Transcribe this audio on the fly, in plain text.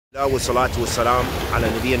والصلاة والسلام على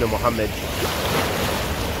نبينا محمد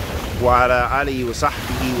وعلى آله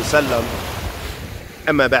وصحبه وسلم.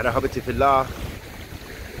 أما بعد، أحبتي في الله،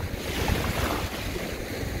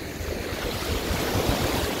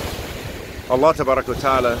 Allah Tabarak wa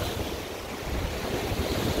Ta'ala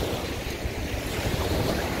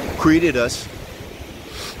created us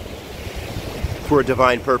for a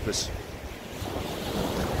divine purpose,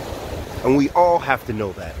 and we all have to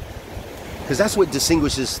know that, because that's what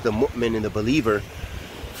distinguishes the mu'min and the believer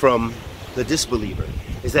from the disbeliever,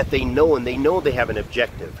 is that they know they have an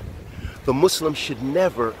objective. The Muslim should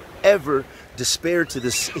never ever despair to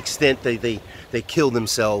this extent that they kill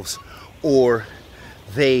themselves or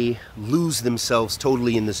they lose themselves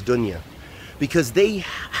totally in this dunya, because they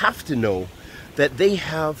have to know that they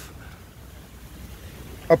have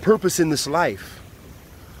a purpose in this life.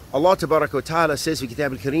 Allah Tabarak wa Ta'ala says in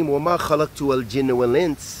Kitab al-Kareem, وَمَا خَلَقْتُ الْجِنَّ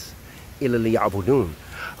وَالْإِنسَ إِلَّا لِيَعْبُدُونَ.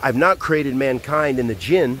 I've not created mankind and the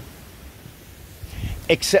jinn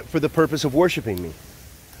except for the purpose of worshiping me.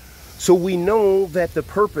 So we know that the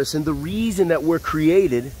purpose and the reason that we're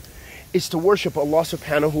created is to worship Allah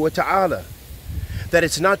subhanahu wa ta'ala. That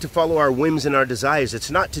it's not to follow our whims and our desires.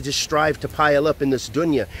 It's not to just strive to pile up in this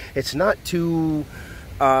dunya. It's not to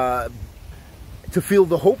feel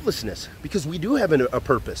the hopelessness, because we do have a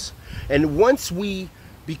purpose. And once we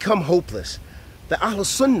become hopeless, the Ahl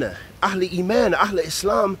Sunnah, Ahl Iman, Ahl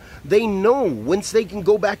Islam, they know once they can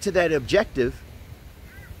go back to that objective,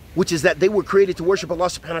 which is that they were created to worship Allah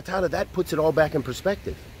subhanahu wa ta'ala, that puts it all back in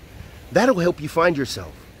perspective. That'll help you find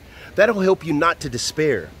yourself. That'll help you not to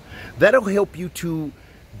despair. That'll help you to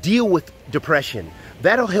deal with depression.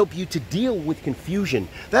 That'll help you to deal with confusion.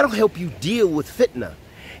 That'll help you deal with fitna.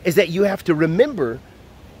 Is that you have to remember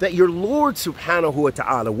that your Lord subhanahu wa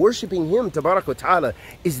ta'ala, worshiping Him tabarak wa ta'ala,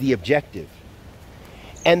 is the objective.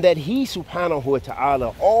 And that He subhanahu wa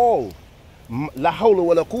ta'ala, all la hawla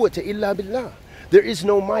wa la quwwata illa billah. There is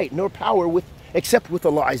no might nor power except with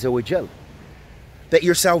Allah Azza wa Jal. That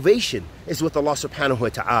your salvation is with Allah subhanahu wa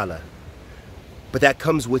ta'ala. But that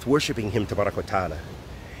comes with worshiping Him tabarak wa ta'ala.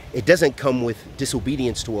 It doesn't come with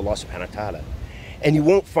disobedience to Allah subhanahu wa ta'ala. And you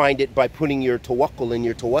won't find it by putting your tawakkul and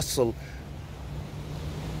your tawassul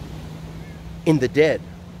in the dead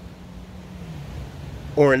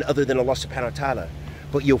or in other than Allah subhanahu wa ta'ala.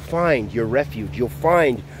 But you'll find your refuge, you'll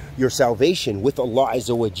find your salvation with Allah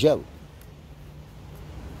Azza wa Jal.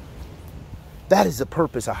 That is the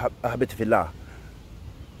purpose, ahbati fillah.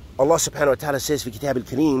 Allah subhanahu wa ta'ala says in Kitab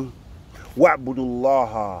al-Kareem, وَاعْبُدُوا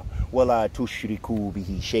اللَّهَ وَلَا تُشْرِكُوا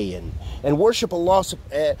بِهِ شَيْئًا. And worship Allah.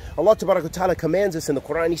 Allah Tabarak wa Ta'ala commands us in the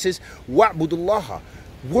Quran. He says, وَاعْبُدُوا اللَّهَ.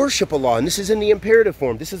 Worship Allah. And this is in the imperative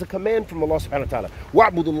form. This is a command from Allah subhanahu wa ta'ala.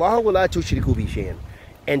 وَاعْبُدُوا اللَّهَ وَلَا تُشْرِكُوا بِهِ شَيْئًا.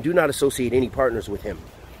 And do not associate any partners with Him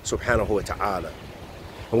subhanahu wa ta'ala.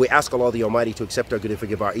 And we ask Allah the Almighty to accept our good and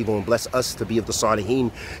forgive our evil, and bless us to be of the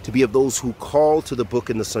Salihin, to be of those who call to the book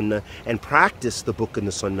and the Sunnah and practice the book and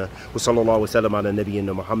the Sunnah. Wa sallallahu wa sallam ala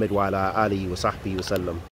nabiyyina Muhammad wa ala alihi wa sahbihi wa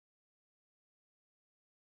sallam.